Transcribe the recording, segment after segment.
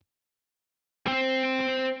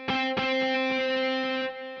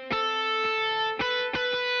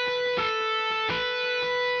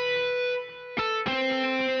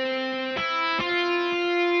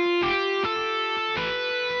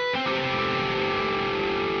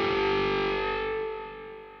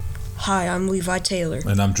Hi, I'm Levi Taylor.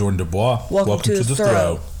 And I'm Jordan Dubois. Welcome to the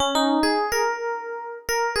Throw.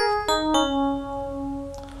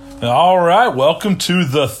 All right, welcome to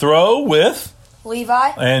the Throw with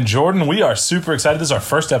Levi and Jordan. We are super excited. This is our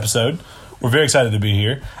first episode. We're very excited to be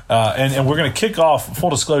here. And we're going to kick off, full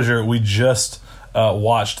disclosure, we just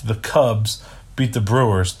watched the Cubs beat the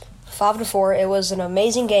Brewers. 5-4. It was an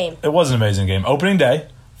amazing game. It was an amazing game. Opening day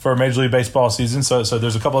for Major League Baseball season. So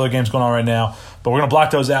there's a couple other games going on right now. But we're going to block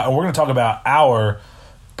those out, and we're going to talk about our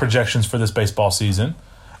projections for this baseball season.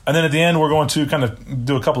 And then at the end, we're going to kind of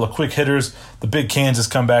do a couple of quick hitters. The big Kansas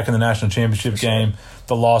comeback in the national championship game,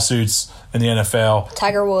 the lawsuits in the NFL,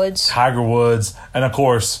 Tiger Woods, and of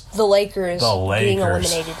course, the Lakers being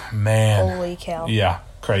eliminated. Man. Holy cow. Yeah,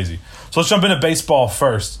 crazy. So let's jump into baseball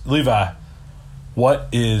first. Levi, what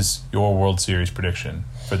is your World Series prediction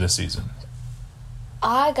for this season?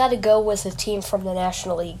 I got to go with a team from the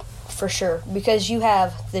National League for sure, because you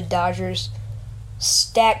have the Dodgers,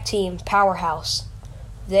 stacked team, powerhouse.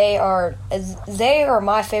 They are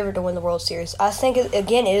my favorite to win the World Series. I think,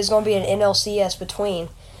 again, it is going to be an NLCS between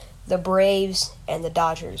the Braves and the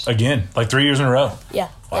Dodgers. Again, like 3 years in a row. Yeah.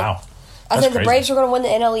 Wow. I think crazy. The Braves are going to win the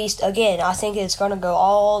NL East again. I think it's going to go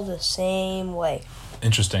all the same way.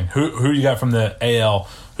 Interesting. Who you got from the AL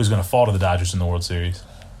who's going to fall to the Dodgers in the World Series?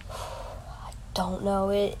 Don't know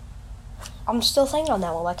it. I'm still thinking on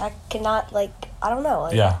that one. I cannot, I don't know.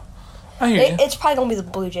 Yeah. I hear you. It's probably going to be the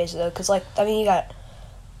Blue Jays, though, because, you got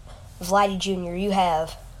Vladdy Jr., you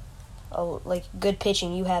have, good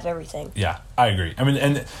pitching, you have everything. Yeah, I agree.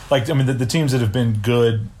 The teams that have been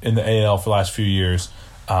good in the AL for the last few years,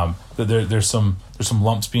 there's some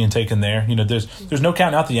lumps being taken there. There's no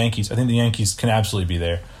counting out the Yankees. I think the Yankees can absolutely be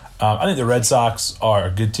there. I think the Red Sox are a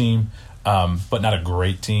good team, but not a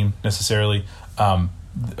great team necessarily.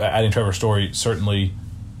 Adding Trevor Story certainly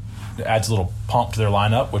adds a little pump to their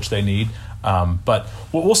lineup, which they need. But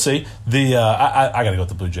we'll see. I got to go with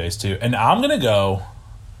the Blue Jays too, and I'm gonna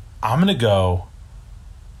go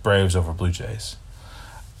Braves over Blue Jays.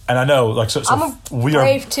 And I know, I'm a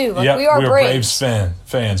Brave too. We are Braves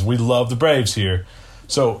fans. We love the Braves here.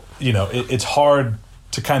 So it's hard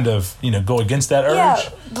to kind of go against that urge. Yeah,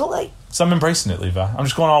 but so I'm embracing it, Levi. I'm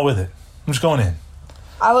just going all with it. I'm just going in.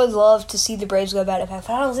 I would love to see the Braves go back to back,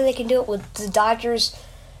 but I don't think they can do it with the Dodgers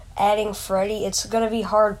adding Freddie. It's going to be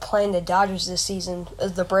hard playing the Dodgers this season,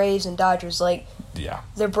 the Braves and Dodgers.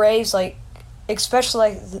 The Braves,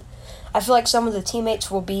 especially, I feel like some of the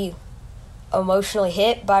teammates will be emotionally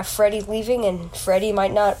hit by Freddie leaving, and Freddie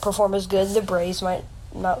might not perform as good. The Braves might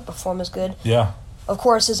not perform as good. Yeah. Of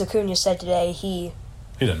course, as Acuna said today, he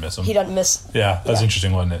doesn't miss him. He doesn't miss. Yeah, that was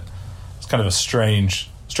interesting, wasn't it? It's kind of a strange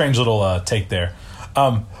little take there.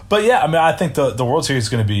 But yeah, I think the World Series is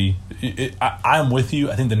going to be. I'm with you.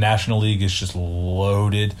 I think the National League is just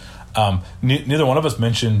loaded. Neither one of us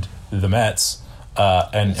mentioned the Mets.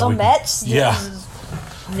 Mets? Yeah.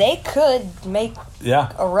 They could make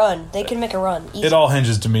a run. They could make a run. Easy. It all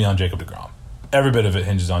hinges to me on Jacob deGrom. Every bit of it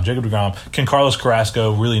hinges on Jacob deGrom. Can Carlos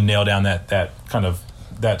Carrasco really nail down that kind of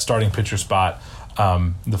that starting pitcher spot,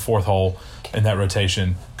 the fourth hole in that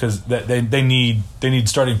rotation? Because they need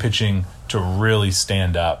starting pitching to really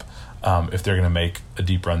stand up if they're going to make a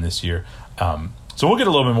deep run this year. So we'll get a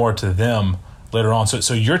little bit more to them later on.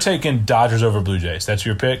 So you're taking Dodgers over Blue Jays. That's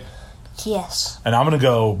your pick? Yes. And I'm going to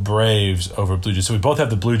go Braves over Blue Jays. So we both have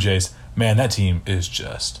the Blue Jays. Man, that team is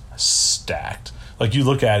just stacked. You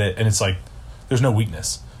look at it, and it's there's no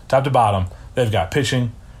weakness. Top to bottom, they've got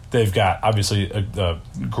pitching. They've got, obviously, a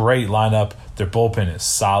great lineup. Their bullpen is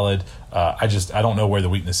solid. I don't know where the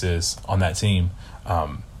weakness is on that team.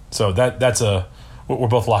 So we're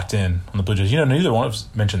both locked in on the Blue Jays. Neither one of us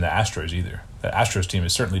mentioned the Astros either. The Astros team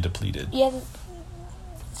is certainly depleted. Yeah,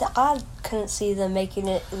 I couldn't see them making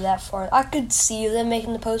it that far. I could see them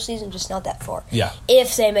making the postseason, just not that far. Yeah.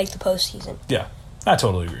 If they make the postseason. Yeah, I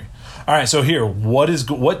totally agree. All right, so here,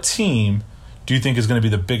 what team do you think is going to be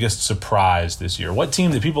the biggest surprise this year? What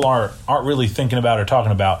team that people aren't really thinking about or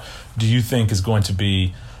talking about do you think is going to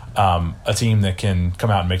be a team that can come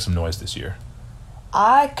out and make some noise this year?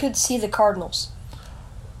 I could see the Cardinals.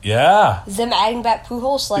 Yeah. Them adding back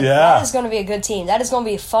Pujols, that is going to be a good team. That is going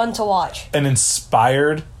to be fun to watch. An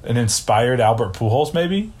inspired Albert Pujols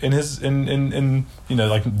maybe in this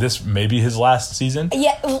maybe his last season.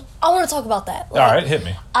 Yeah, I want to talk about that. All right, hit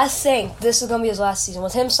me. I think this is going to be his last season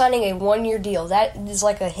with him signing a 1-year deal. That is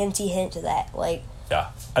a hinty hint to that.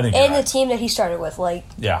 Yeah, I think. And the team that he started with,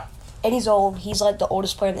 yeah. And he's old. He's the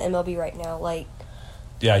oldest player in the MLB right now.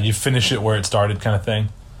 Yeah, you finish it where it started, kind of thing.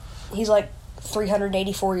 He's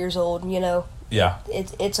 384 years old. Yeah.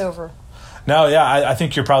 It's over. No, yeah, I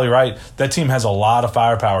think you're probably right. That team has a lot of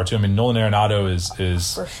firepower too. I mean, Nolan Arenado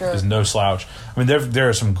is no slouch. I mean, there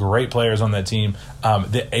are some great players on that team.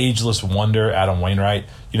 The ageless wonder, Adam Wainwright.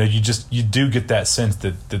 You do get that sense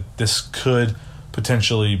that this could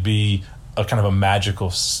potentially be a kind of a magical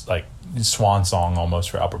swan song almost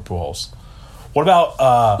for Albert Pujols. What about?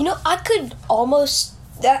 I could almost.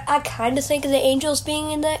 I kind of think of the Angels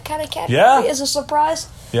being in that kind of category as a surprise.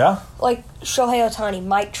 Yeah. Like Shohei Ohtani,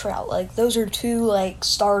 Mike Trout. Like, those are two,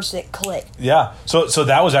 stars that click. Yeah. So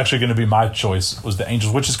that was actually going to be my choice, was the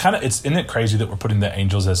Angels, which is isn't it crazy that we're putting the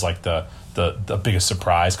Angels as, the biggest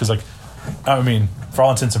surprise? Because, I mean, for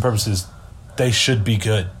all intents and purposes, they should be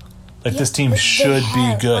good. This team should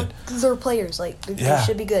be good. They're players. They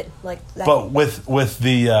should be good. But with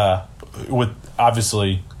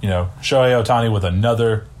obviously, Shohei Ohtani with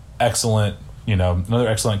another excellent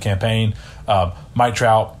campaign. Mike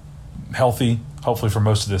Trout healthy, hopefully for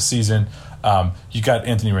most of this season. You got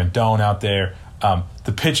Anthony Rendon out there.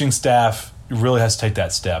 The pitching staff really has to take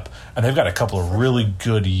that step, and they've got a couple of really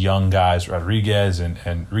good young guys, Rodriguez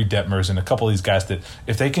and Reed Detmers, and a couple of these guys that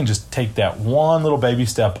if they can just take that one little baby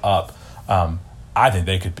step up, I think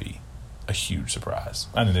they could be a huge surprise.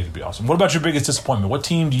 I think they could be awesome. What about your biggest disappointment? What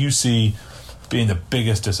team do you see being the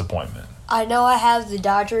biggest disappointment? I know I have the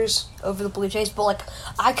Dodgers over the Blue Jays, but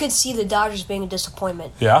I could see the Dodgers being a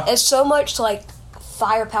disappointment. Yeah, it's so much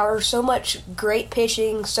firepower, so much great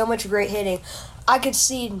pitching, so much great hitting. I could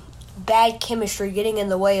see bad chemistry getting in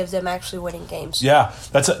the way of them actually winning games. Yeah,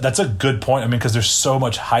 that's a good point. I mean, because there's so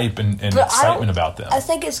much hype and excitement about them. I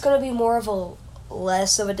think it's going to be more of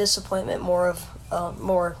less of a disappointment, more of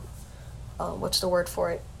what's the word for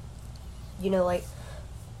it?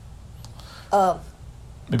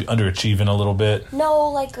 Maybe underachieving a little bit.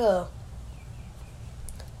 No,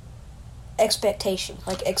 expectation,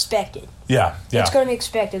 expected. Yeah. It's going to be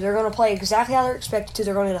expected. They're going to play exactly how they're expected to.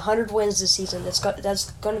 They're going to get 100 wins this season. That's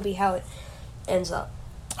going to be how it ends up.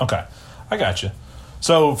 Okay, I got you.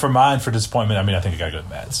 So for disappointment, I mean, I think I got to go to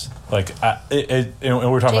Mets. And we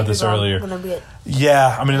were talking about this earlier.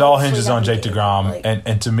 Yeah, I mean, it all hinges on Jake DeGrom,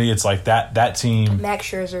 and to me, it's that team. Max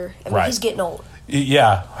Scherzer, right. He's getting old.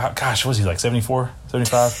 Yeah, gosh, was he 74,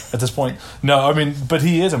 75 at this point? No, I mean, but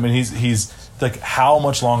he is. I mean, he's how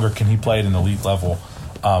much longer can he play at an elite level,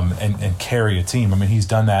 and carry a team? I mean, he's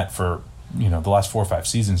done that for the last 4 or 5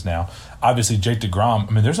 seasons now. Obviously, Jake DeGrom.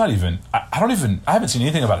 I mean, there's not even. I haven't seen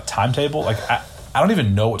anything about a timetable. I don't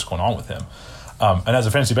even know what's going on with him. And as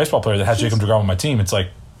a fantasy baseball player that has Jacob DeGrom on my team, it's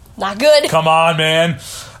not good. Come on, man.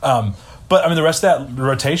 But I mean, the rest of that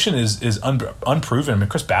rotation is unproven. I mean,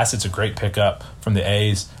 Chris Bassett's a great pickup from the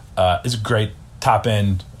A's. Is a great top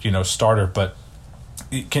end starter. But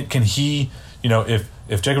can he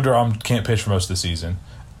if Jacob DeGrom can't pitch for most of the season,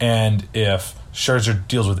 and if Scherzer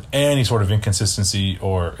deals with any sort of inconsistency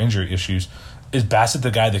or injury issues, is Bassett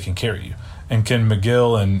the guy that can carry you? And can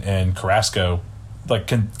McGill and Carrasco,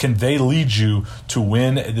 can they lead you to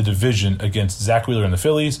win the division against Zach Wheeler and the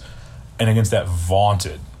Phillies and against that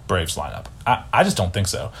vaunted Braves lineup? I just don't think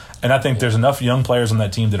so. And I think there's enough young players on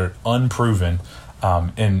that team that are unproven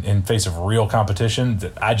in face of real competition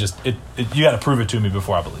that you got to prove it to me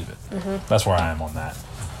before I believe it. Mm-hmm. That's where I am on that.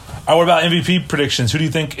 All right, what about MVP predictions? Who do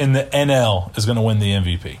you think in the NL is going to win the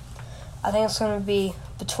MVP? I think it's going to be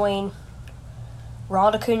between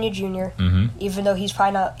Ronald Acuna Jr., even though he's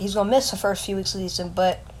going to miss the first few weeks of the season,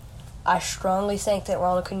 but I strongly think that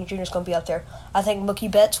Ronald Acuna Jr. is going to be up there. I think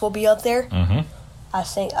Mookie Betts will be up there. Mm-hmm. I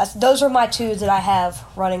think those are my two that I have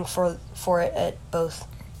running for it at both.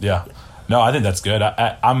 Yeah. No, I think that's good.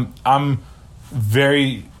 I'm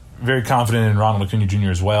very, very confident in Ronald Acuna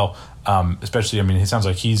Jr. as well. Especially, I mean, it sounds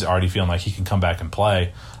like he's already feeling like he can come back and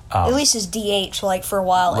play. At least his DH for a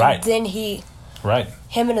while, right. And then him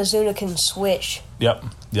and Ozuna can switch. Yep.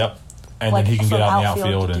 And then he can get out in the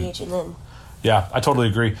outfield and then. Yeah, I totally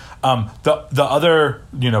agree. The other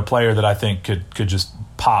player that I think could just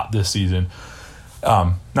pop this season.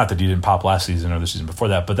 Not that he didn't pop last season or the season before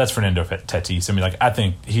that, but that's Fernando Tatis. I mean, I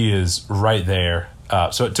think he is right there.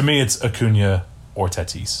 So to me, it's Acuna or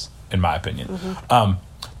Tatis, in my opinion. Mm-hmm.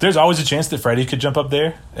 There's always a chance that Freddie could jump up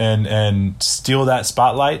there and steal that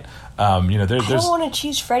spotlight. I don't want to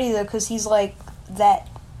choose Freddie though, because he's that.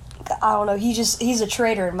 I don't know. He's a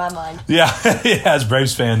traitor in my mind. Yeah, as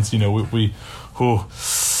Braves fans, But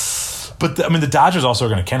the Dodgers also are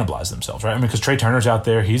going to cannibalize themselves, right? I mean, because Trey Turner's out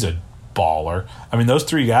there, he's a baller. I mean, those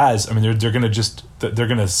three guys. I mean, they're going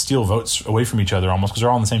to steal votes away from each other almost because they're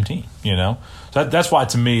all on the same team. So that's why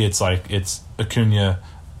to me it's Acuna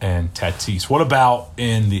and Tatis. What about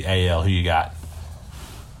in the AL? Who you got?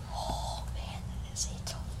 Oh man, that is a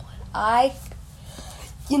tough one.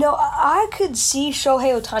 I could see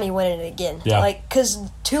Shohei Ohtani winning it again. Yeah. Because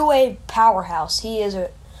two-way powerhouse. He is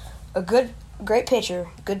a great pitcher.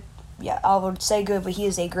 Good, yeah, I would say good, but he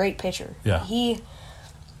is a great pitcher. Yeah.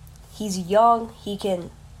 He's young. He can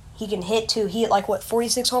hit too. He hit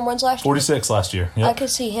 46 home runs last year? 46 last year. Yep. I could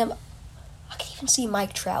see him. I could even see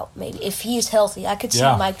Mike Trout maybe if he's healthy. I could see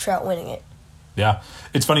Mike Trout winning it. Yeah,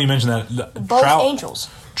 it's funny you mentioned that. Both Angels.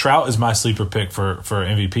 Trout is my sleeper pick for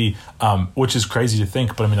MVP, which is crazy to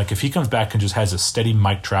think. But I mean, if he comes back and just has a steady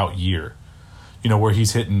Mike Trout year, where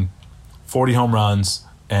he's hitting 40 home runs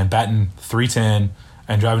and batting .310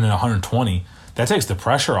 and driving in 120, that takes the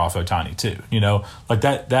pressure off Ohtani too.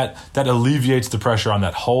 That alleviates the pressure on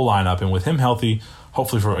that whole lineup. And with him healthy,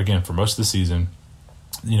 hopefully for most of the season,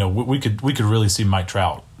 we could really see Mike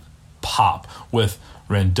Trout pop with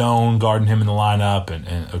Rendon guarding him in the lineup and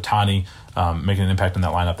Ohtani making an impact on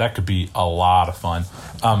that lineup. That could be a lot of fun.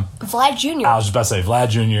 Vlad Jr. I was just about to say, Vlad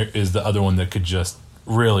Jr. is the other one that could just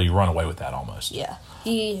really run away with that almost. Yeah.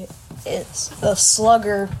 He is a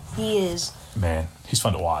slugger. He is. Man, he's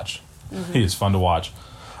fun to watch. Mm-hmm. He is fun to watch.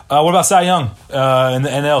 What about Cy Young in the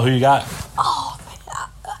NL? Who you got? Oh,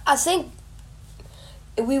 I think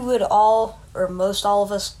we would all, or most all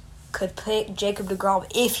of us, could pick Jacob deGrom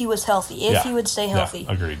if he was healthy, if he would stay healthy.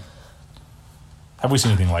 Yeah, agreed. Have we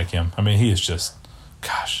seen anything like him? I mean, he is just,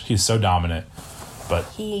 he's so dominant. But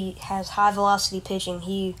he has high velocity pitching.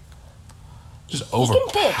 He just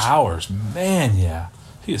overpowers. Man, yeah.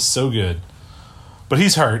 He is so good. But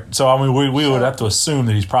he's hurt, so I mean, we would have to assume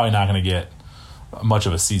that he's probably not going to get much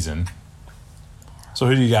of a season. So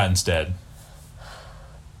who do you got instead?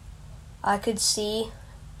 I could see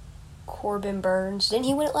Corbin Burns. Didn't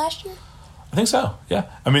he win it last year? I think so. Yeah.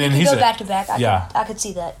 I mean, and he's back to back. I could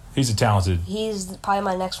see that. He's a talented. He's probably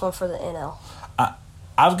my next one for the NL.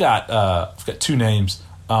 I've got two names.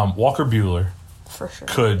 Walker Buehler. For sure.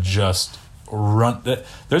 Could just run.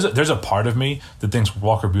 There's a part of me that thinks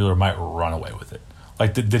Walker Buehler might run away with it.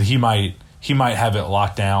 That he might have it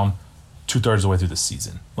locked down 2/3 of the way through the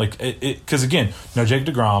season. Because again, Jake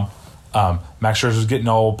DeGrom, Max Scherzer's getting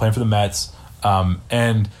old, playing for the Mets,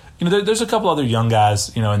 and there's a couple other young guys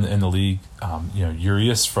in the league.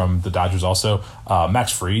 Urias from the Dodgers also.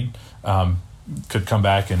 Max Fried could come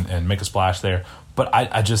back and make a splash there. But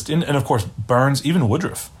I just and of course Burns, even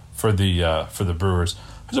Woodruff for the Brewers.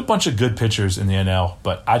 There's a bunch of good pitchers in the NL,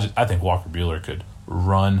 but I think Walker Buehler could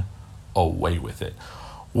run away with it.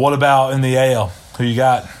 What about in the AL? Who you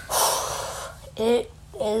got? It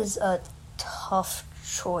is a tough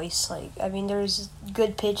choice. There's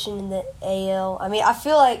good pitching in the AL. I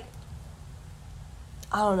feel like,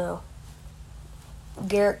 I don't know,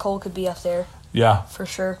 Garrett Cole could be up there. Yeah. For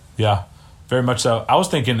sure. Yeah, very much so. I was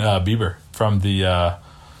thinking Bieber from the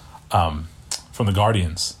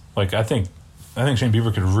Guardians. I think Shane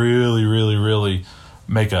Bieber could really, really, really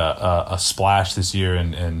make a splash this year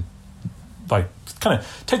and kind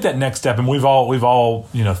of take that next step. And we've all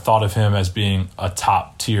thought of him as being a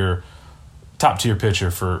top tier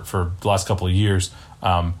pitcher for the last couple of years.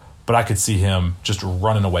 But I could see him just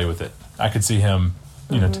running away with it. I could see him,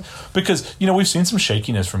 because we've seen some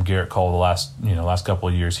shakiness from Garrett Cole the last couple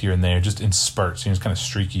of years here and there, just in spurts. He's kind of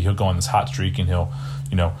streaky. He'll go on this hot streak and he'll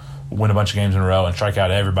win a bunch of games in a row and strike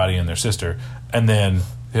out everybody and their sister, and then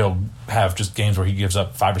he'll have just games where he gives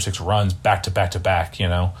up 5 or 6 runs back to back to back.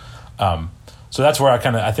 So that's where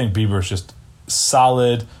I think Bieber's just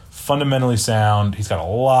solid, fundamentally sound. He's got a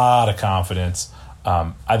lot of confidence.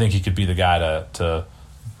 I think he could be the guy to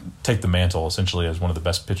take the mantle essentially as one of the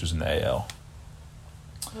best pitchers in the AL.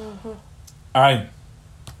 Mm-hmm. All right,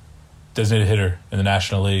 designated hitter in the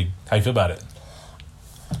National League. How you feel about it?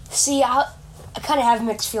 See, I kind of have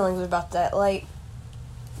mixed feelings about that. I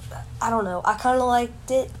don't know. I kind of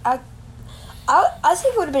liked it. I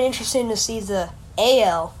think it would have been interesting to see the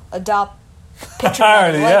AL adopt pitcher.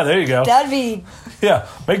 Yeah, there you go. That'd be. Yeah,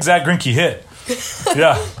 make Zach Greinke hit.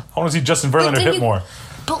 Yeah, I want to see Justin Verlander hit more.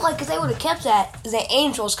 But if they would have kept that, the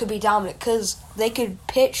Angels could be dominant because they could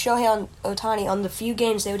pitch Shohei Ohtani on the few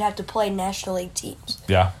games they would have to play National League teams.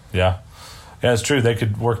 Yeah, it's true. They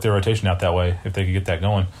could work their rotation out that way if they could get that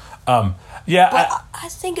going. But I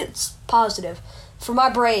think it's positive. For my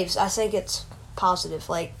Braves, I think it's positive.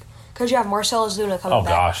 Because you have Marcell Ozuna coming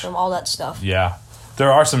back from all that stuff. Yeah.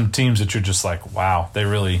 There are some teams that you're just like, wow, they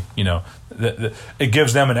really, it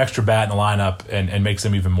gives them an extra bat in the lineup and makes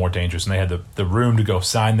them even more dangerous. And they had the room to go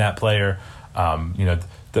sign that player.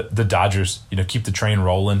 The Dodgers, keep the train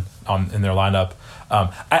rolling in their lineup.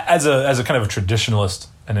 As a kind of a traditionalist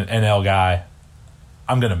and an NL guy,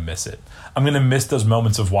 I'm going to miss it. I'm going to miss those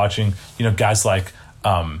moments of watching, guys like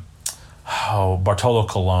Bartolo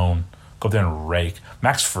Colon go up there and rake.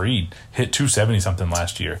 Max Fried hit 270-something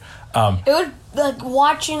last year. It would, like,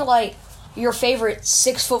 watching, like, your favorite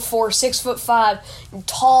 6'4", 6'5",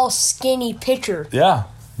 tall, skinny pitcher. Yeah.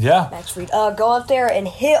 Max Fried. Go up there and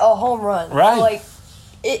hit a home run. Right.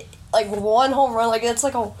 Like one home run. Like, it's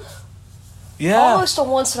like almost a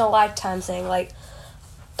once-in-a-lifetime thing. Like,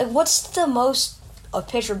 what's the most a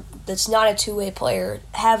pitcher that's not a two-way player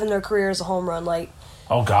have in their career as a home run? Like,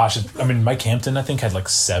 oh gosh, I mean, Mike Hampton, I think, had like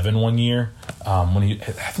 7 one year. I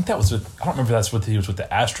think that was I don't remember if that's he was with the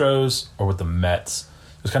Astros or with the Mets.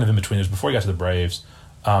 It was kind of in between. It was before he got to the Braves,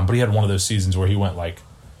 but he had one of those seasons where he went like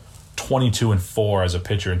 22-4 as a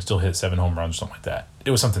pitcher and still hit 7 home runs or something like that.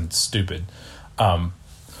 It was something stupid. But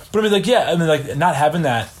I mean, like not having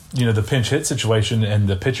that, the pinch hit situation and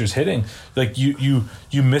the pitchers hitting, like you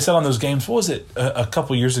miss out on those games. What was it a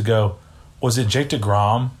couple years ago? Was it Jake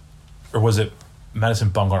DeGrom or was it Madison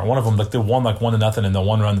Bumgarner? One of them, like they won like 1-0, and the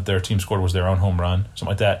one run that their team scored was their own home run, something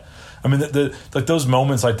like that. I mean, like those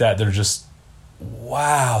moments like that, they're just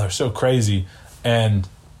wow, they're so crazy, and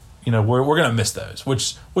we're gonna miss those,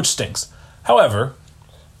 which stinks. However,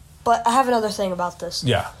 but I have another thing about this.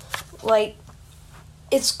 Yeah, like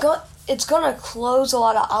it's gonna close a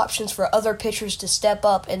lot of options for other pitchers to step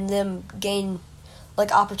up and them gain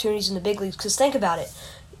like opportunities in the big leagues. Because think about it,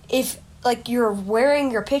 if like you're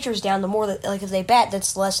wearing your pitchers down, the more that like if they bat,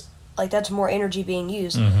 that's less like that's more energy being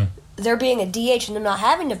used. Mm-hmm. There being a DH and them not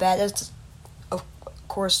having to bat, that's of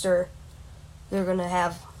course they're gonna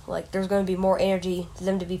have like there's gonna be more energy for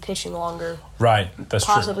them to be pitching longer. Right, that's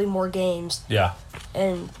possibly true. More games. Yeah,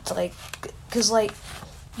 and like because like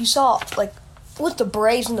you saw like with the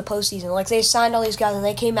Braves in the postseason, like they signed all these guys and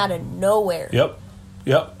they came out of nowhere. Yep.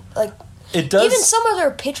 Like it does. Even some of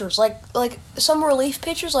their pitchers, like some relief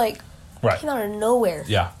pitchers, like came out of nowhere.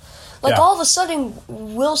 Yeah. Like all of a sudden,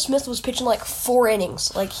 Will Smith was pitching like 4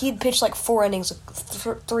 innings. Like he'd pitch like 4 innings,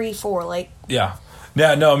 3, 4. Like yeah.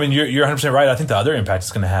 No. I mean, you're 100% right. I think the other impact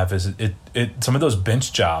it's going to have is it some of those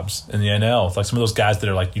bench jobs in the NL, like some of those guys that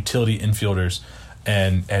are like utility infielders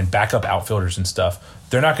and backup outfielders and stuff.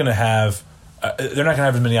 They're not going to have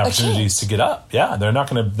as many opportunities to get up. Yeah, they're not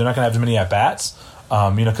going to have as many at bats.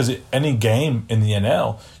 Because any game in the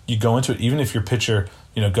NL, you go into it, even if your pitcher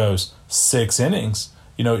goes 6 innings,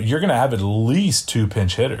 you're going to have at least 2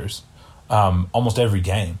 pinch hitters, almost every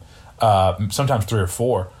game, sometimes 3 or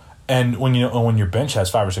 4. And when your bench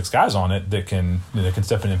has 5 or 6 guys on it that can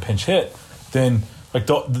step in and pinch hit, then like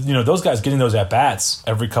those guys getting those at bats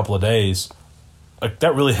every couple of days, like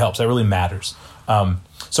that really helps. That really matters.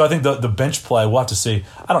 So I think the bench play, we'll have to see.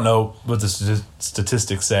 I don't know what the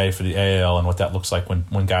statistics say for the AL and what that looks like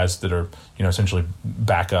when guys that are essentially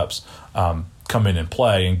backups come in and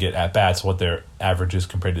play and get at bats, what their average is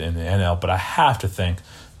compared to in the NL. But I have to think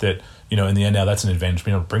that in the NL that's an advantage,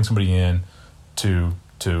 being able to bring somebody in to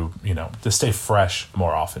stay fresh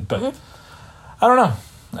more often. But I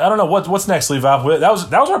don't know what's next, Levi. That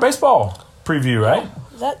was our baseball preview, right?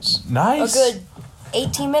 That's nice. A good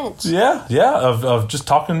 18 minutes. Yeah, of just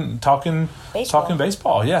talking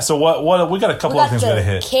baseball. Yeah. So what we got a couple of things we got to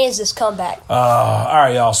hit. Kansas comeback. All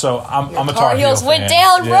right, y'all. So I'm a Tar Heels fan. went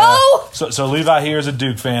down, bro. So Levi here is a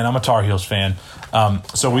Duke fan. I'm a Tar Heels fan.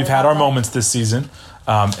 So we've had our moments this season,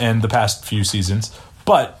 and the past few seasons,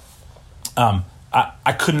 but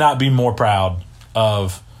I could not be more proud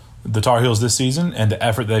of the Tar Heels this season and the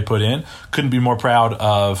effort they put in. Couldn't be more proud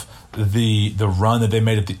of the run that they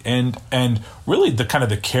made at the end, and really the kind of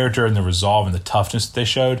the character and the resolve and the toughness that they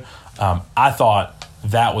showed. I thought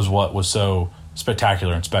that was what was so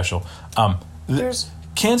spectacular and special.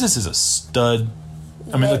 Kansas is a stud.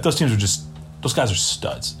 I mean, like those guys are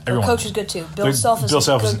studs. Everyone. The coach is good too. Bill Self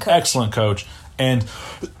is an excellent coach, and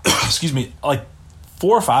excuse me, like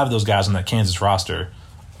 4 or 5 of those guys on that Kansas roster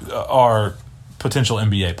are potential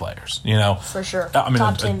NBA players, For sure. I mean,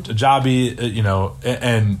 Top 10. Ajabi,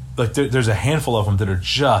 and like there's a handful of them that are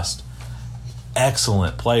just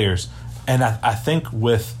excellent players. And I think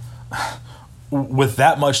with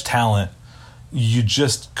that much talent, you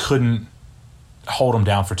just couldn't hold them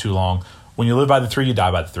down for too long. When you live by the 3, you die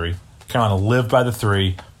by the 3. Carolina lived by the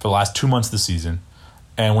 3 for the last 2 months of the season.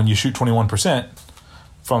 And when you shoot 21%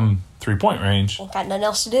 from 3-point range, got nothing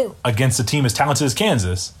else to do against a team as talented as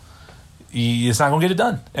Kansas, it's not going to get it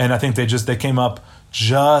done. And I think they came up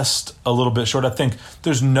just a little bit short. I think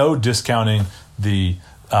there's no discounting the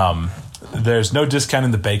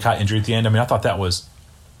Baycott injury at the end. I mean, I thought that was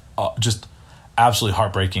just absolutely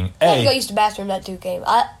heartbreaking. He had to go use the bathroom that Duke game.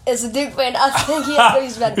 As a Duke fan, I think he had to go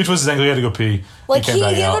use the bathroom. He twisted his ankle. He had to go pee. Like he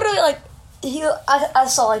literally I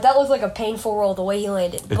saw like that looked like a painful roll the way he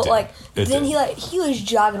landed, but like then he was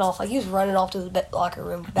jogging off, like he was running off to the locker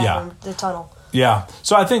room, the tunnel. Yeah,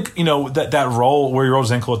 so I think that roll where he rolled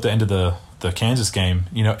his ankle at the end of the Kansas game,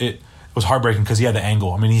 it was heartbreaking because he had the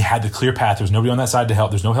angle. I mean, he had the clear path. There was nobody on that side to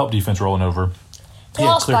help. There's no help defense rolling over. They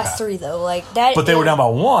lost by 3 though, like that. But they were down by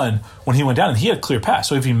 1 when he went down, and he had a clear path.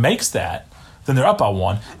 So if he makes that, then they're up by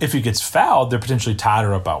 1. If he gets fouled, they're potentially tied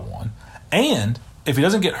or up by 1. And if he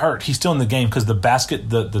doesn't get hurt, he's still in the game because the basket,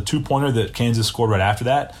 the 2-pointer that Kansas scored right after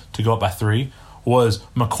that to go up by 3 was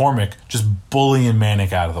McCormick just bullying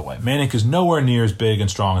Manick out of the way. Manick is nowhere near as big and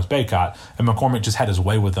strong as Baycott, and McCormick just had his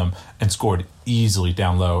way with him and scored easily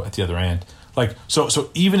down low at the other end. Like so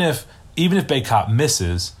even if Baycott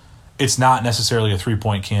misses, it's not necessarily a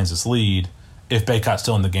 3-point Kansas lead if Baycott's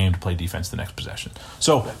still in the game to play defense the next possession.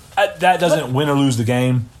 So that doesn't win or lose the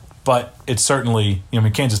game, but it's certainly,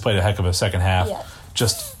 Kansas played a heck of a second half. Yeah.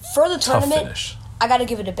 Just for the tournament, finish. I got to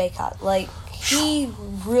give it to Baycott. Like, he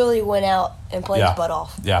really went out and played his butt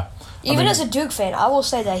off. Yeah. Even as a Duke fan, I will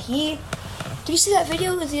say that did you see that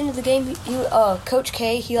video at the end of the game? Coach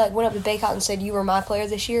K, he went up to Baycott and said, "You were my player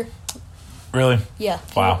this year." Really? Yeah.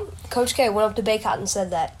 Wow. Coach K went up to Baycott and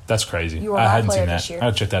said that. That's crazy. You were my player this year. I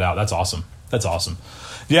had to check that out. That's awesome.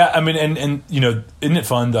 Yeah, I mean, and isn't it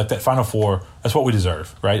fun? Like that Final Four, that's what we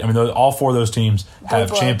deserve, right? I mean, all 4 of those teams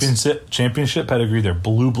have championship pedigree. They're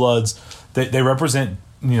blue bloods. They represent,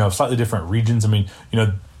 slightly different regions. I mean,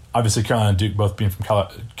 obviously Carolina and Duke both being from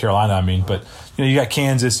Carolina, but, you got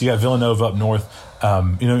Kansas, you got Villanova up north.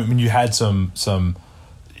 You had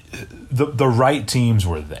the right teams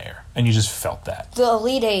were there, and you just felt that. The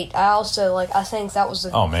Elite Eight, I think that was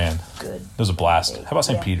good. It was a blast. How about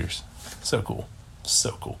St. Peter's? So cool.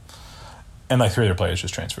 And 3 of their players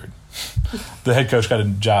just transferred. The head coach got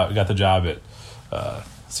the job at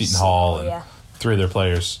Seton Hall, and 3 of their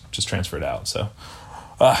players just transferred out. So,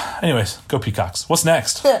 anyways, go Peacocks. What's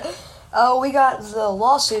next? We got the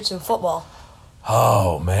lawsuits in football.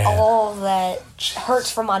 Oh man, all that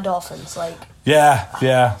hurts for my Dolphins.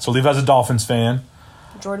 Yeah. So Levi's a Dolphins fan.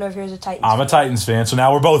 Jordan over here is a Titans fan. I'm a Titans fan, so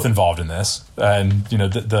now we're both involved in this. And,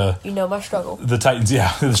 my struggle. The Titans,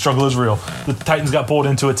 the struggle is real. The Titans got pulled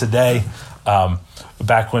into it today,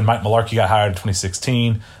 back when Mike Mularkey got hired in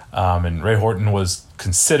 2016, and Ray Horton was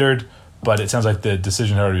considered, but it sounds like the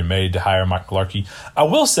decision had already been made to hire Mike Mularkey. I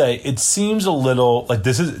will say, it seems a little,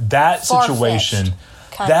 that situation,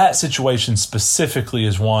 situation specifically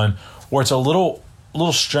is one where it's a little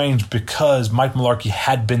strange because Mike Mularkey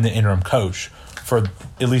had been the interim coach for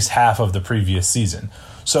at least half of the previous season.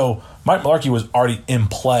 So Mike Mularkey was already in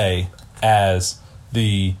play as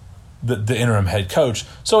the interim head coach.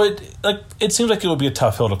 So it seems like it would be a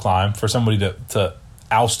tough hill to climb for somebody to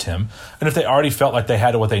oust him. And if they already felt like they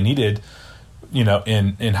had what they needed,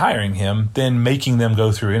 in hiring him, then making them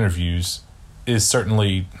go through interviews is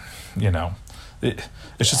certainly,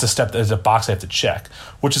 it's just a step, there's a box they have to check,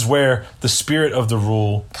 which is where the spirit of the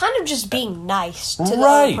rule... Kind of just being nice to the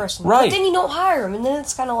other person. Right. But then you don't hire him, and then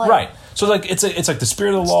it's kind of like... Right. So it's like the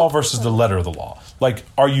spirit of the law versus the letter of the law. Like,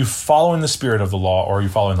 are you following the spirit of the law, or are you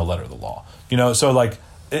following the letter of the law? So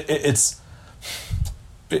it's...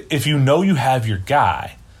 If you have your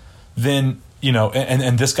guy, then,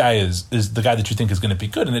 and this guy is the guy that you think is going to be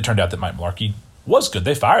good, and it turned out that Mike Mularkey was good.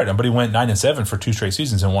 They fired him, but he went 9-7 for 2 straight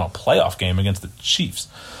seasons and won a playoff game against the Chiefs.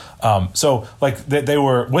 They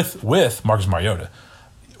were with Marcus Mariota.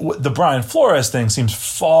 The Brian Flores thing seems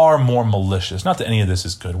far more malicious. Not that any of this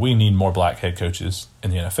is good. We need more black head coaches in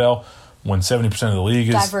the NFL. When 70% of the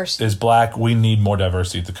league is black, we need more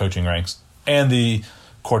diversity at the coaching ranks and the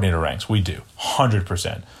coordinator ranks. We do,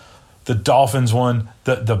 100%. The Dolphins one,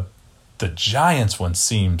 the Giants one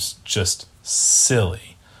seems just silly.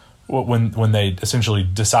 When they essentially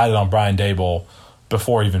decided on Brian Daboll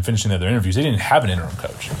before even finishing their interviews. They didn't have an interim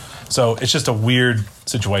coach. So it's just a weird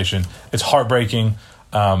situation. It's heartbreaking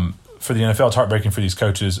for the NFL. It's heartbreaking for these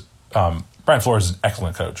coaches. Brian Flores is an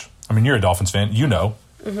excellent coach. I mean, you're a Dolphins fan.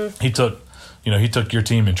 Mm-hmm. He took your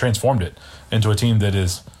team and transformed it into a team that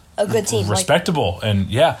is a good team, respectable. And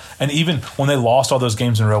even when they lost all those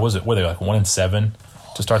games in a row, were they 1-7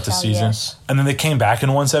 to start the season? Yes. And then they came back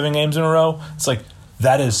and won 7 games in a row. It's like,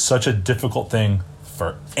 that is such a difficult thing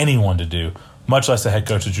for anyone to do, much less the head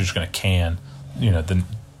coach that you're just going to can, the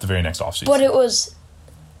very next offseason. But it was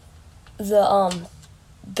the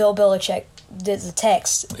Bill Belichick did the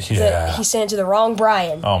text. Yeah. He sent it to the wrong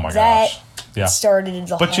Brian. Oh, my gosh. That started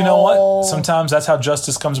the But you know what? Sometimes that's how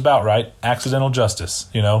justice comes about, right? Accidental justice,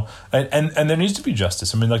 And there needs to be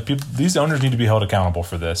justice. I mean, these owners need to be held accountable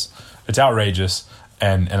for this. It's outrageous,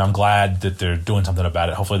 and I'm glad that they're doing something about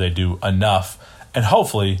it. Hopefully they do enough. And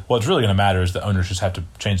hopefully, what's really going to matter is the owners just have to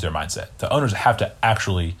change their mindset. The owners have to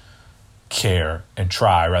actually care and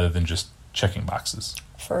try rather than just checking boxes.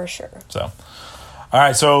 For sure. So, all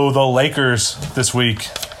right. So the Lakers this week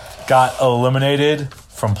got eliminated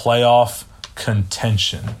from playoff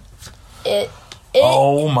contention.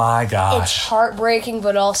 Oh my gosh! It's heartbreaking,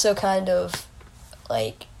 but also kind of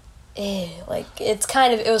like it was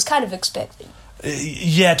kind of expected.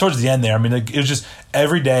 Yeah, towards the end there. I mean, it was just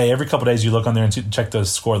every day, every couple of days, you look on there and check the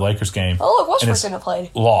score of the Lakers game. Oh, look, Westbrook didn't play.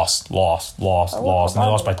 Lost, and they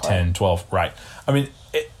lost by 10, 12. Right. I mean,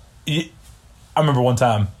 I remember one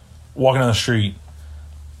time walking down the street.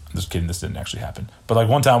 I'm just kidding, this didn't actually happen. But like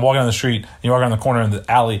one time walking down the street, and you walk around the corner in the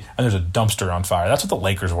alley, and there's a dumpster on fire. That's what the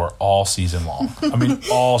Lakers were all season long. I mean,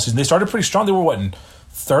 all season. They started pretty strong. They were, in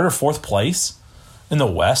third or fourth place in the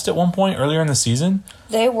West at one point earlier in the season?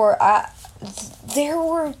 They were, like,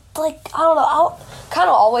 I don't know, I kind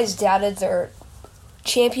of always doubted their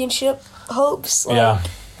championship hopes. Like, yeah.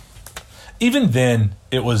 Even then,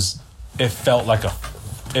 it felt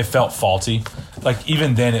faulty. Like,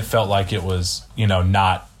 even then, it felt like it was,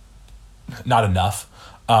 not enough.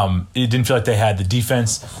 It didn't feel like they had the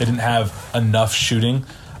defense. They didn't have enough shooting.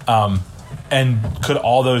 And could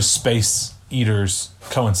all those space eaters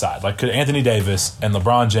coincide? Like, could Anthony Davis and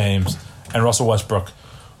LeBron James and Russell Westbrook,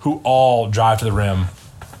 who all drive to the rim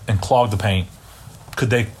and clog the paint, could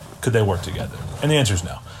they work together? And the answer is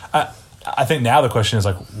no. I think now the question is,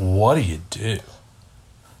 like, what do you do?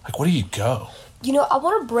 Like, where do you go? I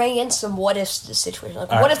want to bring in some what-ifs to this situation. Like,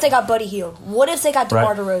 what if they got Buddy Hield? What if they got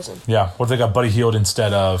DeMar DeRozan? Yeah, what if they got Buddy Hield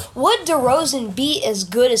instead of... Would DeRozan be as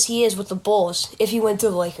good as he is with the Bulls if he went to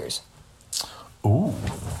the Lakers? Ooh.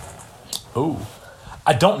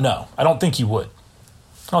 I don't know. I don't think he would.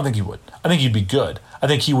 I think he'd be good. I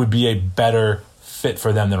think he would be a better fit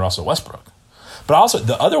for them than Russell Westbrook. But also,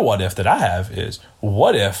 the other what-if that I have is,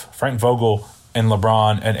 what if Frank Vogel and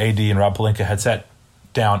LeBron and AD and Rob Pelinka had sat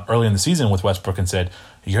down early in the season with Westbrook and said,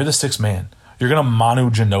 you're the sixth man. You're going to Manu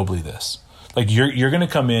Ginobili this. Like, you're going to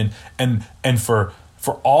come in and for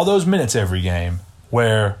all those minutes every game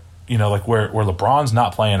where, where LeBron's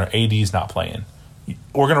not playing or AD's not playing,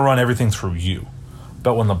 we're going to run everything through you.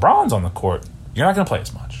 But when LeBron's on the court, you're not going to play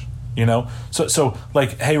as much, So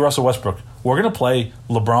like, hey, Russell Westbrook, we're going to play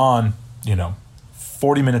LeBron,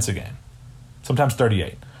 40 minutes a game, sometimes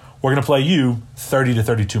 38. We're going to play you 30 to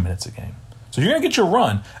 32 minutes a game. So you're going to get your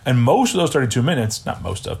run, and most of those 32 minutes, not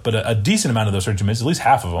most of, but a decent amount of those 32 minutes, at least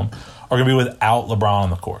half of them, are going to be without LeBron on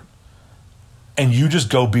the court. And you just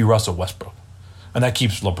go be Russell Westbrook. And that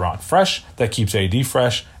keeps LeBron fresh, that keeps AD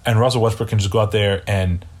fresh, and Russell Westbrook can just go out there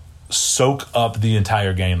and soak up the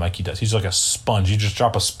entire game like he does. He's like a sponge. You just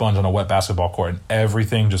drop a sponge on a wet basketball court, and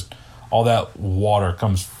everything just, all that water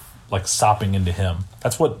comes like sopping into him.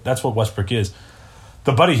 That's what Westbrook is.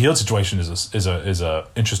 The Buddy Hield situation is a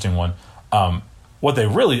interesting one. What they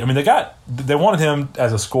really, they wanted him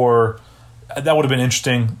as a scorer. That would have been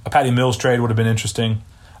interesting. A Patty Mills trade would have been interesting.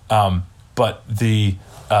 But the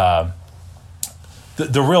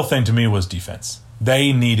real thing to me was defense.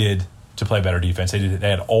 They needed to play better defense. They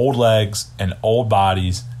had old legs and old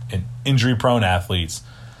bodies and injury-prone athletes,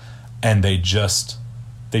 and they just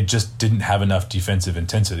didn't have enough defensive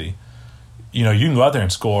intensity. You can go out there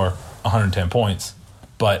and score 110 points,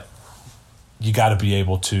 but you got to be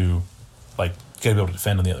able to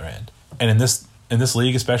defend on the other end. And in this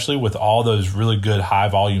league, especially with all those really good high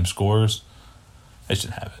volume scorers, they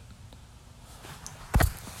shouldn't have it.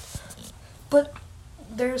 But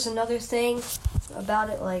there's another thing about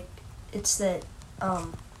it, like, it's that I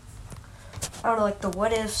don't know, like the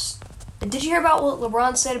what ifs. Did you hear about what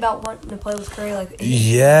LeBron said about wanting to play with Curry? Like,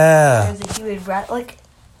 yeah, that he would like.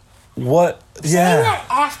 What? Saying that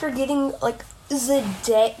after getting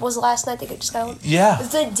was last night they just got. Yeah. It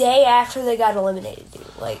was the day after they got eliminated, dude.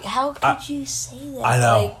 Like, how could you say that? I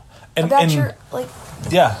know. Like,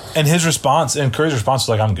 yeah, and his response, and Curry's response was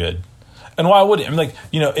like, "I'm good." And why would he?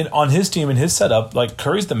 On his team, in his setup, like,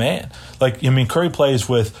 Curry's the man. Like, Curry plays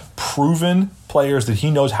with proven players that he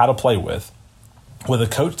knows how to play with a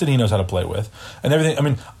coach that he knows how to play with, and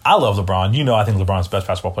everything. I love LeBron. I think LeBron's the best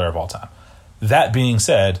basketball player of all time. That being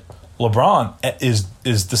said, LeBron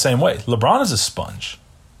is the same way. LeBron is a sponge.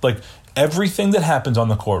 Like, everything that happens on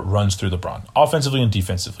the court runs through LeBron, offensively and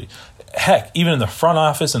defensively. Heck, even in the front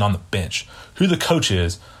office and on the bench, who the coach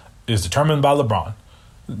is determined by LeBron.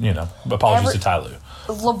 Apologies to Ty Lue.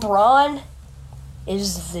 LeBron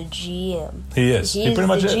is the GM. He is. He pretty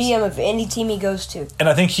much is. He's the GM of any team he goes to. And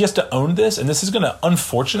I think he has to own this, and this is going to,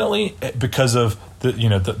 unfortunately, because of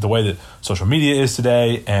the way that social media is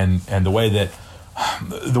today, and the way that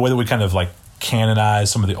we kind of like canonize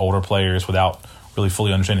some of the older players without really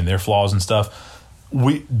fully understanding their flaws and stuff.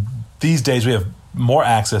 These days we have more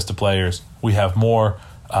access to players. We have more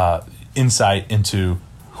insight into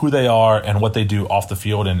who they are and what they do off the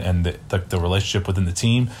field and the relationship within the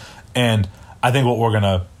team. And I think what we're going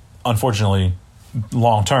to, unfortunately,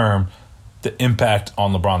 long term, the impact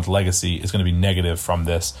on LeBron's legacy is going to be negative from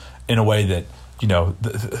this in a way that,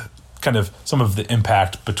 kind of some of the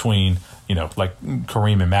impact between, like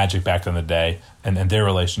Kareem and Magic back in the day and their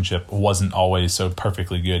relationship wasn't always so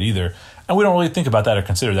perfectly good either. And we don't really think about that or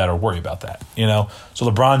consider that or worry about that, So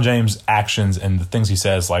LeBron James' actions and the things he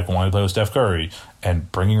says, like wanting to play with Steph Curry and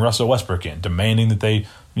bringing Russell Westbrook in, demanding that they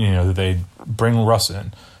bring Russ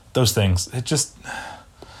in, those things, he's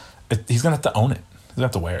going to have to own it. He's going to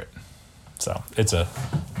have to wear it. So it's a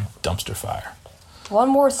dumpster fire. One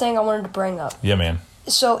more thing I wanted to bring up. Yeah, man.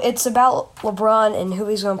 So it's about LeBron and who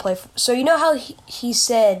he's going to play for. So you know how he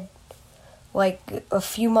said, like a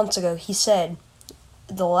few months ago, he said,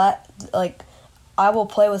 I will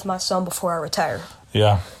play with my son before I retire.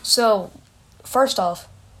 Yeah. So, first off,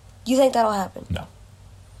 do you think that'll happen? No.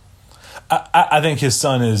 I think his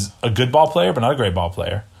son is a good ball player, but not a great ball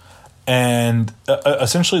player. And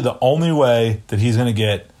essentially the only way that he's going to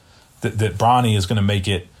get, that Bronny is going to make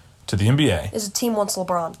it to the NBA. Is a team wants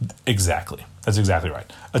LeBron. Exactly. That's exactly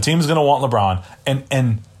right. A team is going to want LeBron.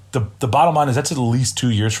 And the bottom line is that's at least 2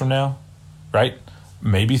 years from now, right?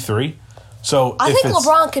 Maybe 3. So I think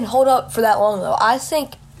LeBron can hold up for that long, though. I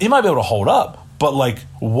think he might be able to hold up, but like,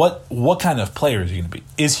 what kind of player is he going to be?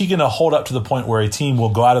 Is he going to hold up to the point where a team will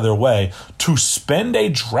go out of their way to spend a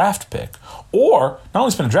draft pick, or not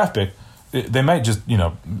only spend a draft pick, they might just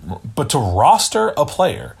but to roster a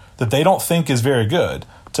player that they don't think is very good,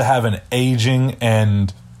 to have an aging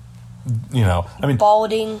and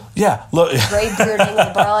balding, gray bearding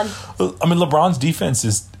LeBron. I mean, LeBron's defense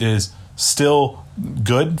is still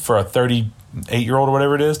good for a 38-year-old or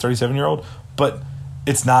whatever it is, 37-year-old, but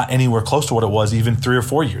it's not anywhere close to what it was even 3 or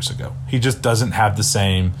 4 years ago. He just doesn't have the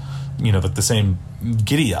same, the same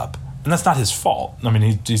giddy up. And that's not his fault. I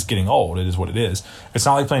mean, he's getting old. It is what it is. It's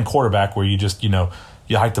not like playing quarterback where you just, you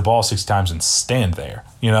hike the ball 6 times and stand there.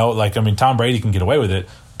 Tom Brady can get away with it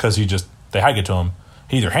because they hike it to him.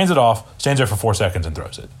 He either hands it off, stands there for 4 seconds, and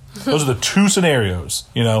throws it. Those are the 2 scenarios,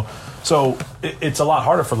 So it's a lot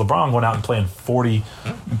harder for LeBron going out and playing 40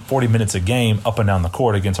 minutes a game up and down the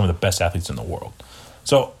court against some of the best athletes in the world.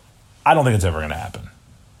 So I don't think it's ever going to happen.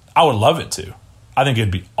 I would love it to. I think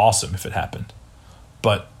it'd be awesome if it happened.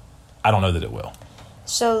 But I don't know that it will.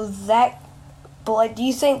 So do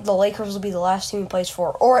you think the Lakers will be the last team he plays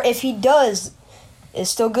for? Or if he does, is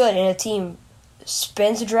still good and a team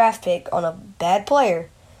spends a draft pick on a bad player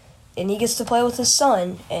and he gets to play with his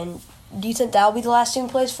son, and do you think that'll be the last team he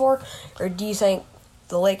plays for? Or do you think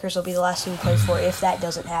the Lakers will be the last team he plays for if that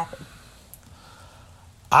doesn't happen?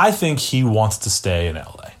 I think he wants to stay in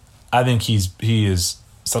LA. I think he is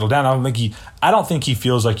settled down. I don't think he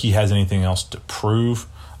feels like he has anything else to prove.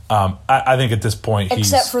 I think at this point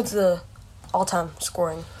except for the all-time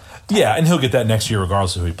scoring. Yeah, and he'll get that next year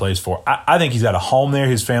regardless of who he plays for. I think he's got a home there.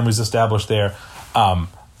 His family's established there.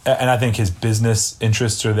 And I think his business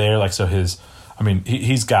interests are there.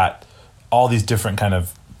 He's got all these different kind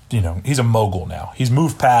of, he's a mogul now. He's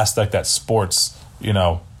moved past like that sports,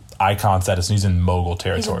 icon status, and he's in mogul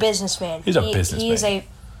territory. He's a businessman. He is a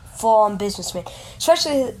full-on businessman.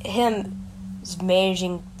 Especially him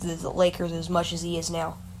managing the Lakers as much as he is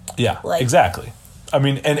now. Yeah, exactly. I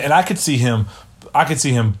mean, and I could see him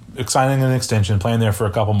signing an extension, playing there for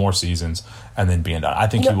a couple more seasons, and then being done. I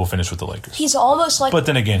think he will finish with the Lakers. He's almost like... But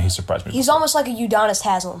then again, he surprised me. He's almost like a Udonis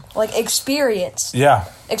Haslem. Like, experience. Yeah.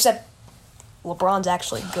 Except LeBron's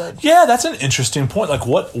actually good. Yeah, that's an interesting point. Like,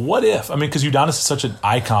 what if? I mean, because Udonis is such an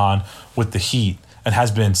icon with the Heat and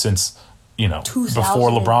has been since, before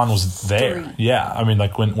LeBron was there. Yeah. I mean,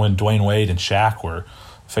 like when Dwayne Wade and Shaq were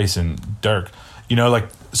facing Dirk.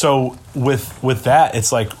 So with that,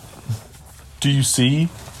 it's like, do you see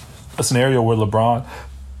a scenario where LeBron,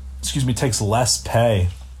 takes less pay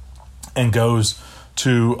and goes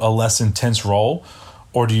to a less intense role?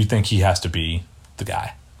 Or do you think he has to be the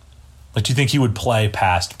guy? Like, do you think he would play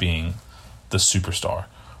past being the superstar?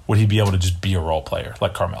 Would he be able to just be a role player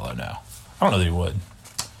like Carmelo now? I don't know that he would.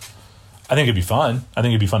 I think it'd be fun. I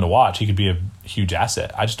think it'd be fun to watch. He could be a huge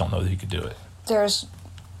asset. I just don't know that he could do it. There's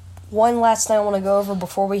one last thing I want to go over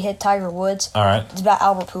before we hit Tiger Woods. All right. It's about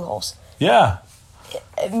Albert Pujols. Yeah.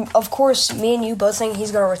 Of course, me and you both think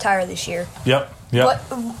he's going to retire this year. Yep.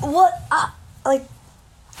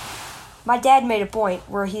 My dad made a point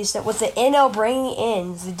where he said with the NL bringing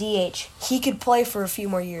in the DH, he could play for a few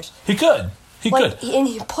more years. He could. He could. And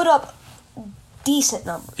he put up decent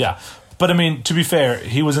numbers. Yeah. But, I mean, to be fair,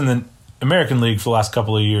 he was in the American League for the last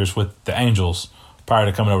couple of years with the Angels prior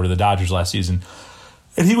to coming over to the Dodgers last season.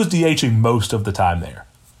 And he was DHing most of the time there.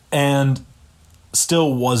 And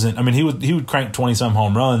still wasn't – I mean, he would crank 20-some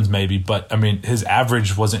home runs maybe, but, I mean, his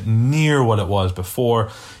average wasn't near what it was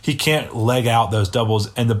before. He can't leg out those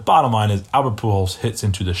doubles. And the bottom line is Albert Pujols hits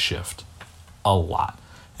into the shift a lot.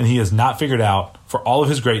 And he has not figured out, for all of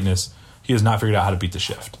his greatness, he has not figured out how to beat the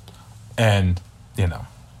shift. And, you know,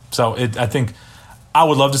 so I think I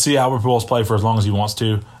would love to see Albert Pujols play for as long as he wants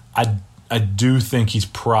to. I do think he's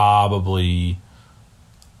probably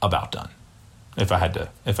about done. If I had to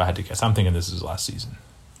guess, I'm thinking this is his last season.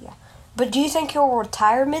 Yeah, but do you think he'll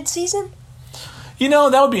retire mid-season? You know,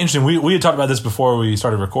 that would be interesting. We had talked about this before we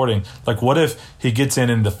started recording. Like, what if he gets in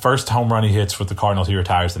and the first home run he hits with the Cardinals, he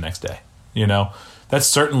retires the next day? You know, that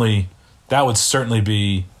would certainly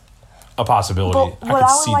be a possibility. But what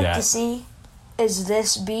I would like to see is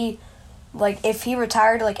this be like if he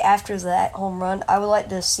retired like after that home run. I would like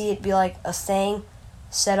to see it be like a thing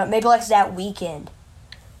set up, maybe like that weekend.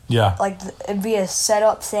 Yeah, like it'd be a set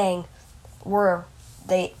up thing where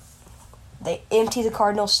they empty the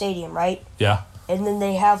Cardinal Stadium, right? Yeah, and then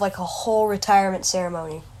they have like a whole retirement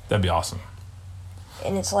ceremony. That'd be awesome.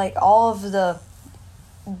 And it's like all of the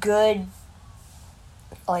good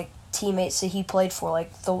like teammates that he played for,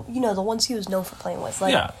 like the ones he was known for playing with,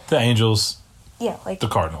 like the Angels, like the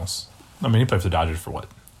Cardinals. I mean, he played for the Dodgers for what,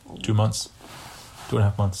 2 months,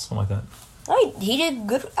 2.5 months, something like that. I mean, he did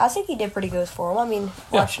good. I think he did pretty good for him. I mean,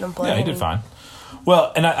 watching him play. Yeah, he did fine.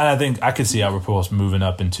 Well, and I think I could see Albert Pujols moving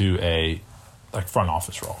up into a like front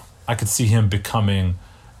office role. I could see him becoming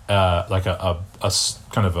like a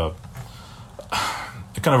kind of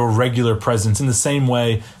a regular presence in the same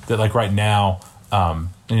way that like right now.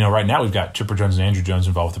 Right now we've got Chipper Jones and Andrew Jones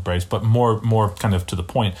involved with the Braves, but more kind of to the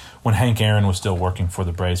point, when Hank Aaron was still working for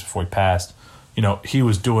the Braves before he passed, he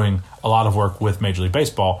was doing a lot of work with Major League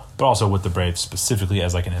Baseball, but also with the Braves specifically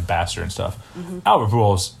as like an ambassador and stuff. Mm-hmm. Albert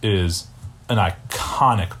Pujols is an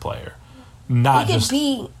iconic player. He could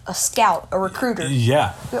be a scout, a recruiter.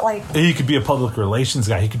 Yeah. He could be a public relations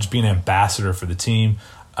guy. He could just be an ambassador for the team.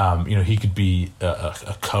 He could be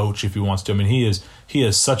a coach if he wants to. I mean, he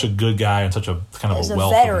is such a good guy and such a kind of a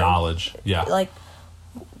wealth of knowledge. Yeah. Like,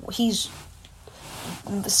 he's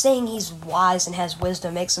saying he's wise and has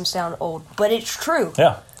wisdom makes him sound old, but it's true.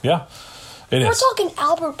 Yeah. We're talking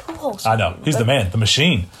Albert Pujols. I know. He's the man, the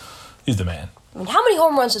machine. He's the man. I mean, how many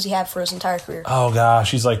home runs does he have for his entire career? Oh,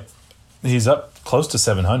 gosh. He's up close to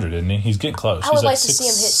 700, isn't he? He's getting close. I would like to see him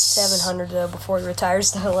hit 700, though, before he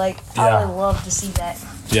retires, though. I would love to see that.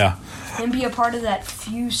 Yeah. Him be a part of that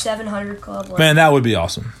few 700 club. Man, that would be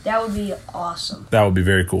awesome. That would be awesome. That would be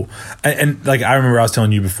very cool. And I remember I was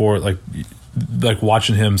telling you before, like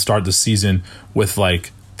watching him start the season with,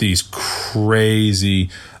 these crazy,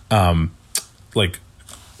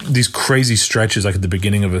 these crazy stretches, at the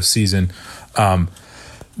beginning of a season,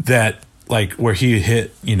 that... where he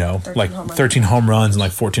hit, 13 home runs in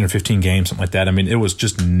 14 or 15 games, something like that. I mean, it was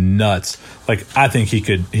just nuts. I think he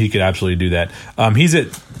could absolutely do that. He's at,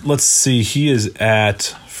 let's see, he is at,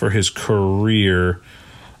 for his career,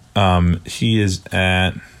 he is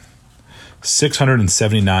at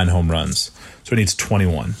 679 home runs. So he needs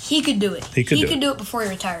 21. He could do it. He could do it before he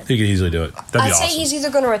retired. He could easily do it. That'd be awesome. I'd say he's either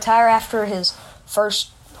going to retire after his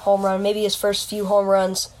first home run, maybe his first few home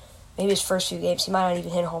runs, maybe his first few games. He might not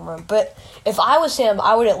even hit a home run. But if I was him,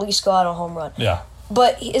 I would at least go out on a home run. Yeah.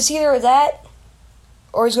 But it's either that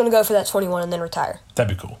or he's going to go for that 21 and then retire.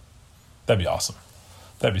 That'd be cool. That'd be awesome.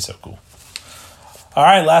 That'd be so cool. All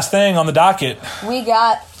right, last thing on the docket. We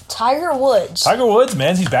got Tiger Woods. Tiger Woods,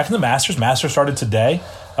 man. He's back in the Masters. Masters started today.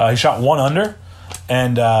 He shot 1 under.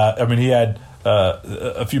 And, he had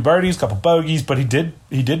a few birdies, a couple bogeys, but he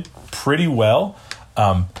did pretty well.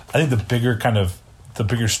 I think the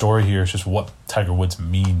bigger story here is just what Tiger Woods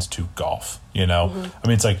means to golf, Mm-hmm. I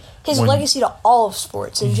mean, it's like... his legacy to all of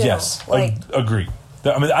sports in general. Yes, agree.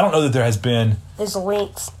 I mean, I don't know that there has been... his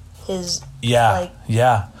length, his... Yeah.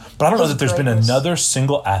 But I don't know that there's been another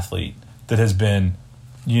single athlete that has been,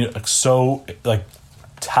 so,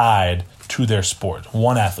 tied to their sport.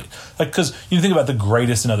 One athlete. Because you think about the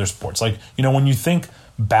greatest in other sports. When you think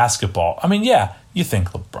basketball, I mean, you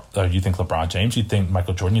think LeBron James, you think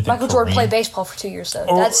Michael Jordan, you think Michael Jordan played baseball for 2 years, though.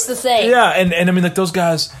 That's the thing. Yeah, and I mean, those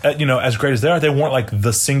guys, as great as they are, they weren't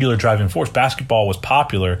the singular driving force. Basketball was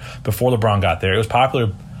popular before LeBron got there. It was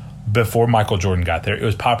popular before Michael Jordan got there. It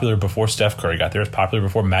was popular before Steph Curry got there. It was popular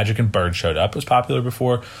before Magic and Bird showed up. It was popular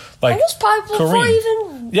before, it was popular before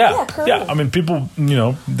even... Kareem. Yeah. I mean, people,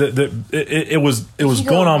 it was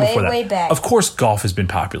going on before that. Way back. Of course, golf has been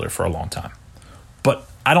popular for a long time. But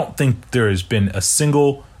I don't think there has been a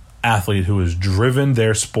single athlete who has driven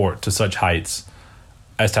their sport to such heights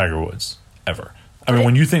as Tiger Woods ever. I mean,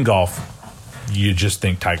 when you think golf, you just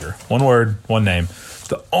think Tiger. One word, one name.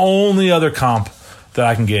 The only other comp that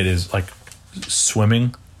I can get is like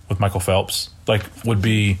swimming with Michael Phelps. Like would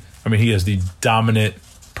be, I mean, he is the dominant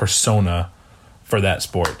persona for that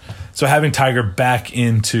sport. So having Tiger back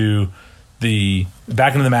into the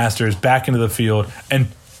Masters, back into the field, and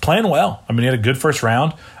playing well. I mean, he had a good first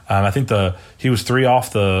round. I think he was 3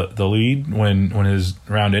 off the lead when his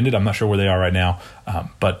round ended. I'm not sure where they are right now,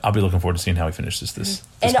 but I'll be looking forward to seeing how he finishes this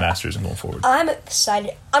Masters and going forward. I'm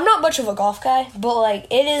excited. I'm not much of a golf guy, but like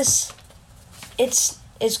it's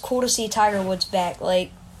cool to see Tiger Woods back.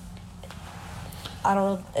 Like I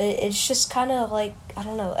don't know, it's just kind of like I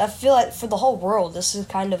don't know. I feel like for the whole world, this is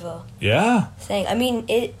kind of a thing. I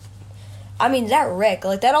mean that wreck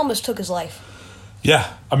like that almost took his life.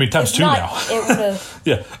 Yeah, I mean times 2 now. It would have.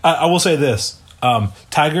 Yeah, I will say this,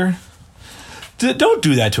 Tiger, don't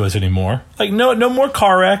do that to us anymore. Like no more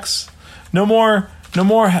car wrecks, no more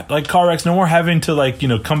like car wrecks, no more having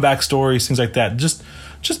to comeback stories, things like that. Just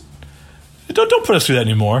don't put us through that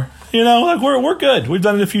anymore. Like we're good. We've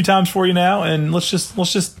done it a few times for you now, and let's just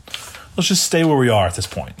stay where we are at this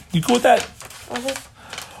point. You cool with that? Mm-hmm.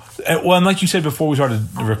 And like you said before we started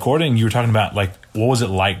recording, you were talking about like what was it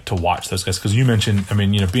like to watch those guys? Because you mentioned, I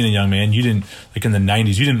mean, being a young man, you didn't like in the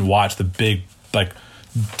 '90s, you didn't watch the big like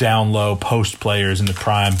down low post players in the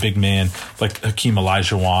prime, big man like Hakeem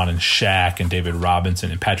Olajuwon and Shaq and David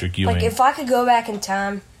Robinson and Patrick Ewing. Like if I could go back in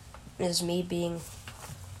time, as me being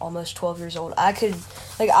almost 12 years old, I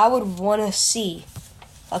would want to see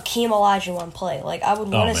Hakeem Olajuwon play. Like I would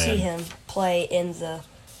want to see him play in the.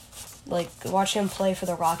 Like, watch him play for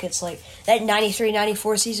the Rockets. Like, that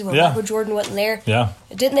 93-94 season when Michael Jordan wasn't there. Yeah.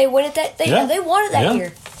 Didn't they win it They won it that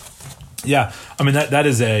year. Yeah. I mean, that's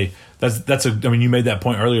I mean, you made that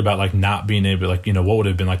point earlier about, like, not being able to, like, what would it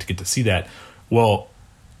have been like to get to see that? Well,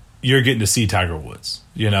 you're getting to see Tiger Woods.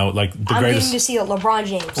 Like, the I'm greatest. getting to see LeBron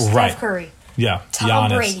James, Steph Curry. Yeah.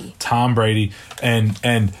 Tom Brady. And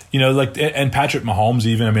and Patrick Mahomes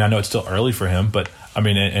even. I mean, I know it's still early for him, but I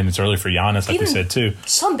mean, and it's early for Giannis, like we said, too.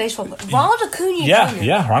 Some baseball players. Ronald Acuna Jr.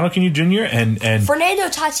 Yeah, Ronald Acuna Jr. and Fernando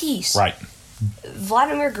Tatis. Right.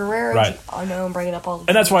 Vladimir Guerrero. Right. I know I'm bringing up all the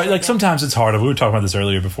and that's why, like, sometimes it's hard. We were talking about this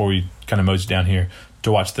earlier before we kind of moseyed down here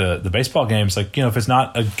to watch the baseball games. Like, if it's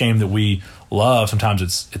not a game that we love, sometimes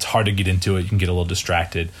it's hard to get into it. You can get a little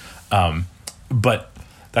distracted. But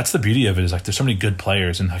that's the beauty of it is, like, there's so many good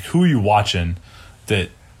players. And, like, who are you watching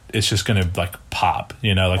that it's just going to, like, pop,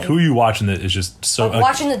 like, who are you watching that is just so... Like,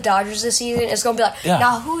 watching the Dodgers this season, it's going to be like,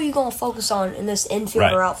 now, who are you going to focus on in this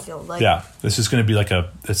infield or outfield? Like, this is going to be like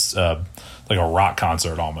a rock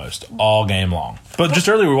concert almost, all game long. But just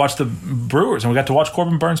earlier, we watched the Brewers, and we got to watch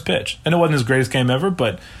Corbin Burns pitch. And it wasn't his greatest game ever,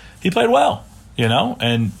 but he played well,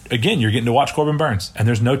 And, again, you're getting to watch Corbin Burns, and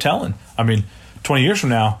there's no telling. I mean, 20 years from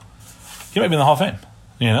now, he might be in the Hall of Fame,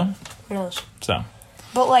 Who knows? So...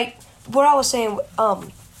 But, like, what I was saying...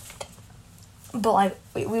 But, like,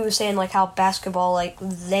 we were saying, like, how basketball, like,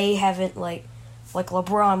 they haven't, like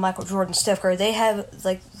LeBron, Michael Jordan, Steph Curry, they have,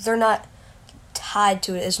 like, they're not tied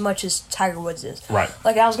to it as much as Tiger Woods is. Right.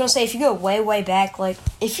 Like, I was going to say, if you go way, way back, like,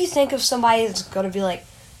 if you think of somebody that's going to be, like,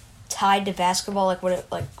 tied to basketball, like, when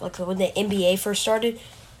when the NBA first started,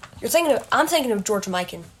 I'm thinking of George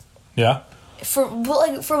Mikan. Yeah. From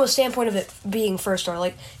a standpoint of it being first starter,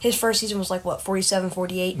 like, his first season was, like, what, 47,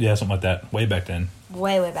 48? Yeah, something like that. Way back then.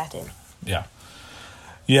 Way, way back then. Yeah.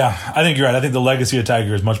 Yeah, I think you're right. I think the legacy of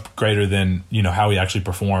Tiger is much greater than, how he actually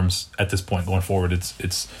performs at this point going forward.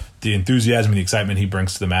 It's the enthusiasm and the excitement he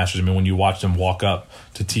brings to the Masters. I mean, when you watch him walk up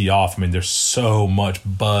to tee off, I mean, there's so much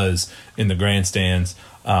buzz in the grandstands.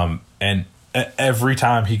 And every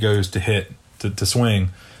time he goes to hit, to swing,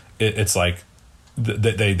 it's like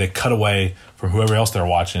they cut away from whoever else they're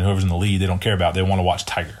watching, whoever's in the lead they don't care about. They want to watch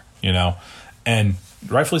Tiger, And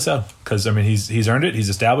rightfully so, because, I mean, he's earned it. He's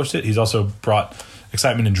established it. He's also brought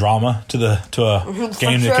excitement and drama to a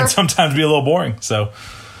game that can sometimes be a little boring. So,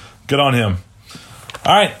 good on him.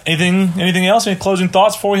 All right, anything else? Any closing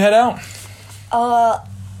thoughts before we head out?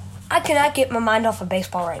 I cannot get my mind off of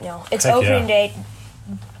baseball right now. It's opening day.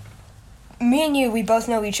 Me and you, we both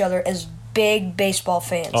know each other as big baseball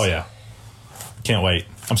fans. Oh yeah, can't wait.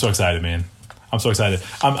 I'm so excited, man. I'm so excited.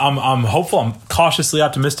 I'm hopeful. I'm cautiously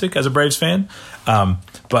optimistic as a Braves fan,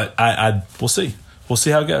 but we'll see. We'll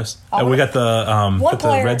see how it goes. We got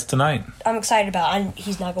the Reds tonight. I'm excited about.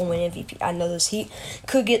 He's not going to win MVP. I know this. He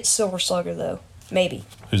could get Silver Slugger though. Maybe.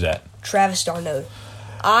 Who's that? Travis d'Arnaud.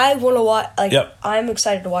 I want to watch. I'm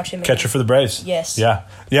excited to watch him. Catcher for the Braves. Yes. Yeah.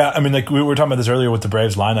 I mean, like we were talking about this earlier with the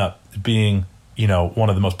Braves lineup being, one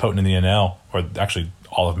of the most potent in the NL, or actually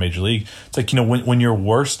all of Major League. It's like, when your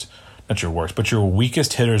worst, not your worst, but your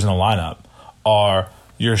weakest hitters in the lineup are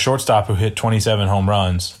your shortstop who hit 27 home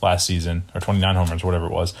runs last season, or 29 home runs, whatever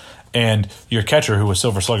it was, and your catcher who was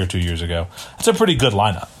Silver Slugger 2 years ago. It's a pretty good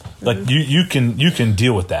lineup. Like you can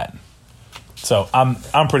deal with that. So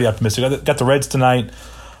I'm pretty optimistic. I got the Reds tonight.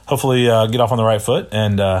 Hopefully get off on the right foot,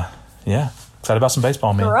 and excited about some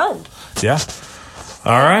baseball, man. Run. Yeah.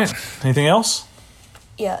 All right. Anything else?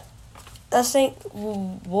 Yeah. I think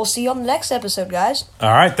we'll see you on the next episode, guys.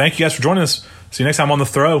 All right. Thank you guys for joining us. See you next time on The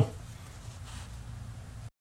Throw.